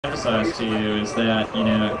emphasize to you is that,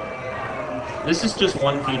 this is just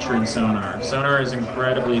one feature in Sonar. Sonar is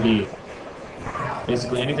incredibly deep.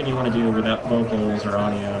 Basically, anything you want to do without vocals or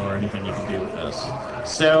audio or anything you can do with this.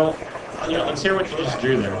 So, let's hear what you just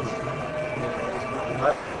drew there.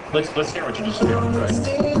 Let's hear what you just drew.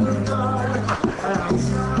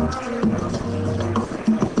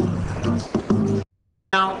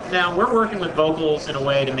 Now we're working with vocals in a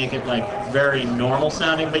way to make it like very normal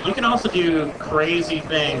sounding, but you can also do crazy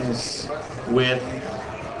things with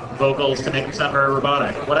vocals to make them sound very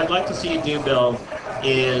robotic. What I'd like to see you do, Bill,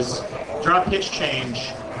 is draw pitch change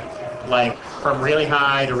like from really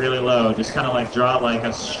high to really low. Just kind of like draw like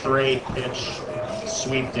a straight pitch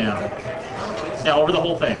sweep down. Now over the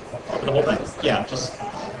whole thing. Over the whole thing. Yeah, just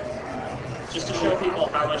to show people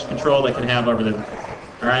how much control they can have over the.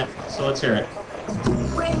 All right, so let's hear it. You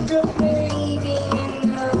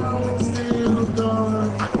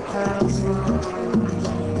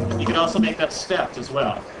can also make that stepped as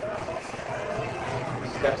well.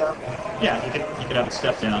 Step down? Yeah, you can have it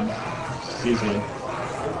step down just easily.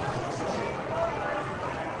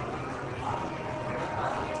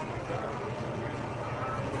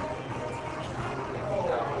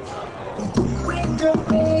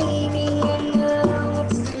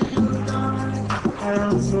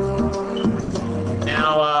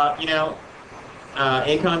 Now,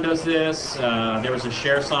 Akon does this. There was a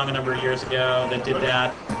Cher song a number of years ago that did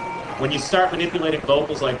that. When you start manipulating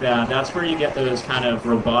vocals like that, that's where you get those kind of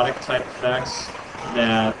robotic type effects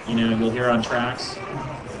that you'll hear on tracks.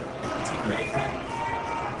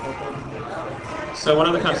 So what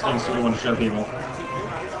other kinds of things do we want to show people?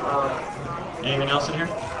 Anything else in here?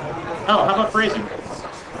 Oh, how about phrasing?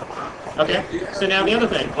 Okay, so now the other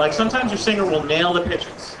thing, like sometimes your singer will nail the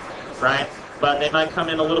pitches, right? But they might come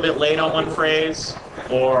in a little bit late on one phrase,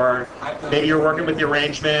 or maybe you're working with the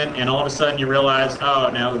arrangement and all of a sudden you realize,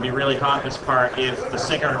 oh, now it would be really hot this part if the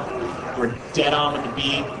singer were dead on with the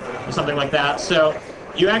beat, or something like that. So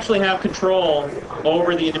you actually have control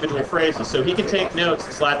over the individual phrases, so he can take notes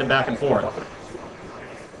and slide them back and forth.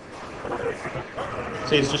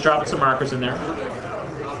 So he's just dropping some markers in there.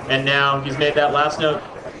 And now he's made that last note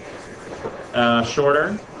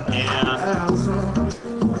shorter, and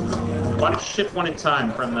why don't you shift one in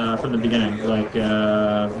time from the beginning, like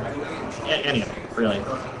any of them, really.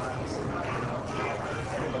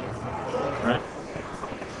 Right?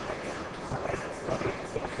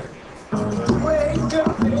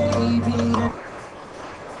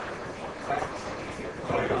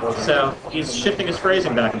 So he's shifting his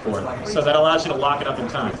phrasing back and forth, so that allows you to lock it up in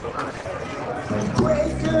time.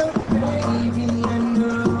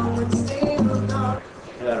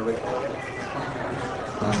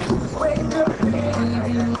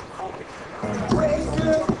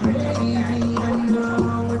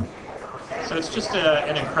 So it's just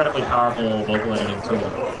an incredibly powerful vocal editing tool.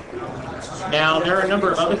 Now there are a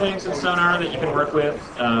number of other things in Sonar that you can work with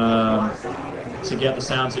to get the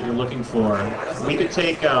sounds that you're looking for. We could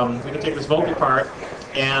take this vocal part,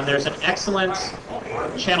 and there's an excellent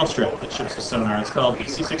channel strip that ships to Sonar. It's called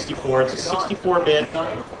BC64. It's a 64-bit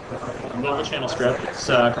vocal channel strip. It's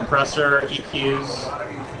compressor, EQs.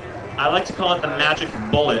 I like to call it the magic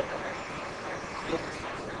bullet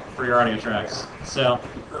for your audio tracks. So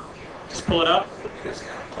just pull it up.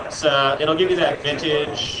 It'll give you that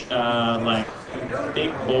vintage, like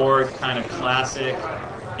big board kind of classic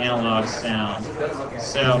analog sound.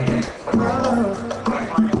 So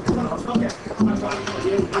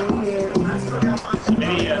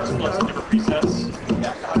maybe just pull up some different presets.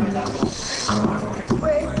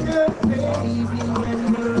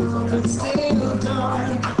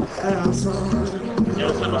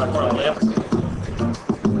 It's a lot more lift. You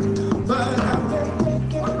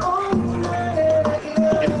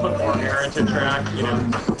can put more air into the track,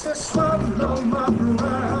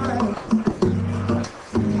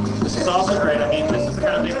 This is also great. I mean, this is the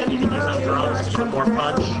kind of thing that you can use on drums to put more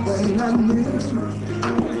punch.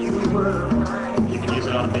 You can use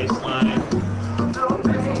it on a bass line.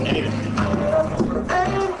 Anything.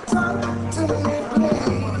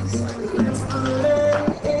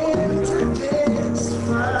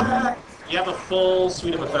 You have a full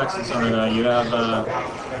suite of effects in Sonar though. You have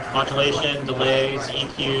modulation, delays,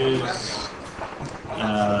 EQs,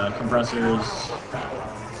 compressors,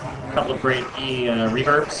 a couple of great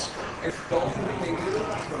reverbs.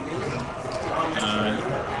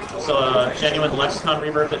 So a genuine Lexicon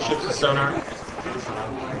reverb that ships to Sonar.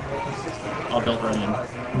 All built right in.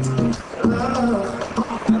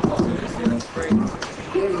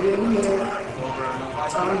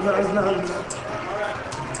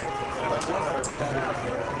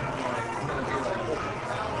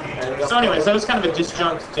 So anyways, that was kind of a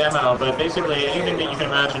disjunct demo, but basically anything that you can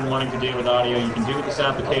imagine wanting to do with audio, you can do with this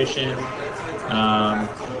application.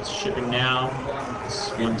 It's shipping now.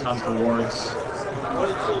 It's won tons of awards.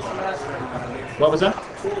 What was that?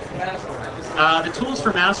 The tools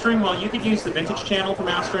for mastering, well, you could use the vintage channel for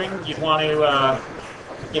mastering. You'd want to,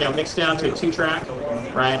 mix down to a 2-track,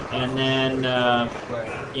 right? And then,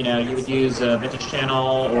 you would use a vintage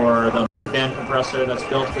channel or the band compressor that's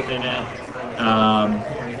built within it.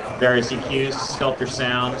 Various EQs to sculpt your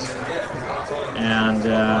sounds. And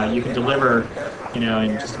you can deliver, in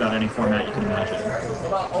just about any format you can imagine.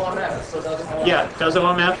 Yeah, it does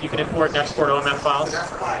OMF. You can import and export OMF files.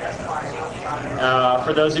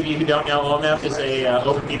 For those of you who don't know, OMF is a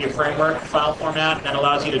open media framework file format that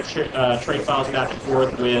allows you to trade files back and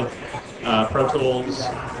forth with Pro Tools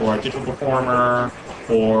or Digital Performer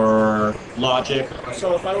or Logic.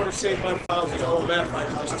 So if I were to save my files in OMF, I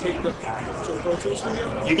can just take them to a Pro Tools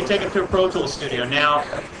studio? You can take them to a Pro Tools studio. Now,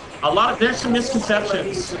 there's some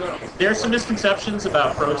misconceptions. There's some misconceptions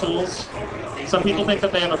about Pro Tools. Some people think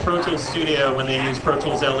that they have a Pro Tools studio when they use Pro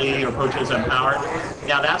Tools LE or Pro Tools Empowered.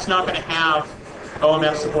 Now that's not going to have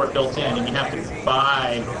OMF support built in, and you have to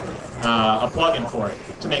buy a plugin for it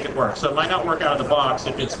to make it work. So it might not work out of the box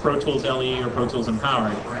if it's Pro Tools LE or Pro Tools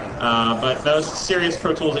Empowered. But most serious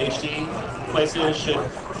Pro Tools HD places should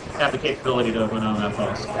have the capability to open OMF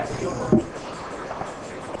files.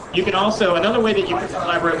 You can also, another way that you can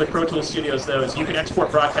collaborate with Pro Tools Studios, though, is you can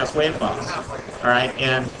export broadcast wave files. All right,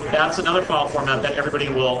 and that's another file format that everybody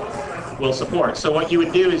will support. So what you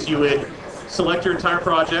would do is you would select your entire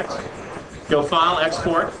project, go File,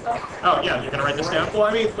 Export. Oh yeah, you're gonna write this down? Well,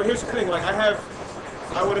 I mean, but here's the thing. Like,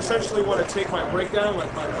 I would essentially want to take my breakdown,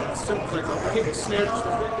 like my snare.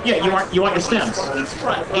 Yeah, you want your stems.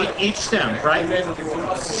 Right. Each stem, right?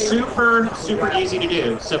 Super easy to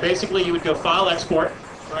do. So basically, you would go File, Export.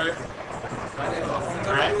 Right.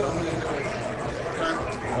 Alright.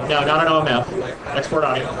 No, not an OMF. Export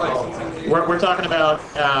audio. We're talking about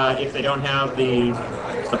if they don't have the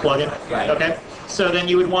plugin. Okay. So then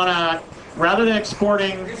you would want to, rather than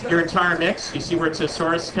exporting your entire mix, you see where it says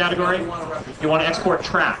source category, you want to export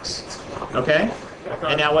tracks. Okay.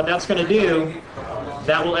 And now what that's going to do,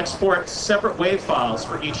 that will export separate wave files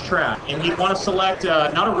for each track. And you'd want to select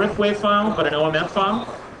not a riff wave file, but an OMF file.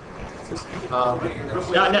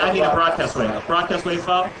 I mean a broadcast wave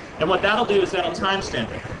file. And what that'll do is that'll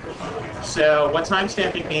timestamp it. So what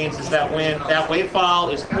timestamping means is that when that wave file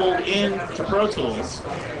is pulled into Pro Tools,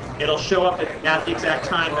 it'll show up at the exact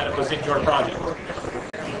time that it was in your project.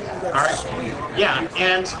 Alright? Yeah,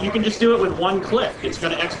 and you can just do it with one click. It's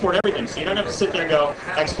going to export everything. So you don't have to sit there and go,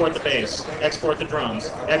 export the bass, export the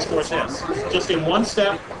drums, export this. Just in one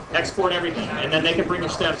step, export everything. And then they can bring your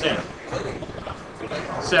steps in.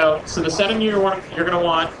 So the setting you're going to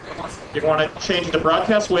want to change it to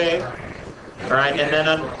broadcast wave, all right, and then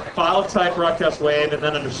on file of type broadcast wave, and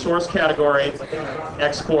then under source category,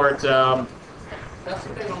 export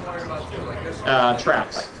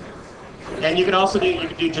tracks. And you can also do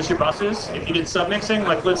just your buses. If you did submixing,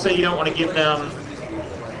 like let's say you don't want to give them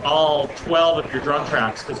all 12 of your drum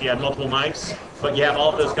tracks because you had multiple mics, but you have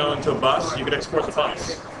all of those going to a bus, you could export the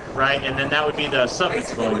bus, right? And then that would be the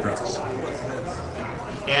submix of all your drums.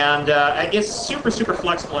 And it's super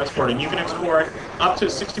flexible exporting. You can export up to a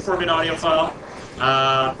 64-bit audio file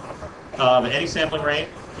of any sampling rate.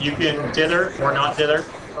 You can dither or not dither.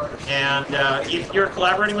 And if you're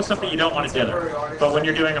collaborating with something, you don't want to dither. But when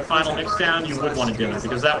you're doing a final mixdown, you would want to dither,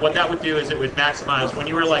 because what that would do is it would maximize. When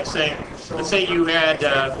you were like saying, let's say you had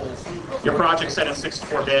your project set at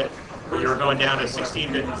 64-bit, you were going down to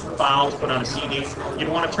 16-bit file to put on a CD, you'd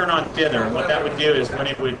want to turn on dither. And what that would do is when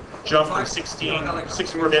it would jump from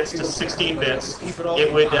 64 bits to 16 bits,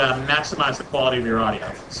 it would maximize the quality of your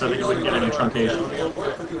audio so that you wouldn't get any truncation.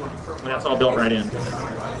 And that's all built right in.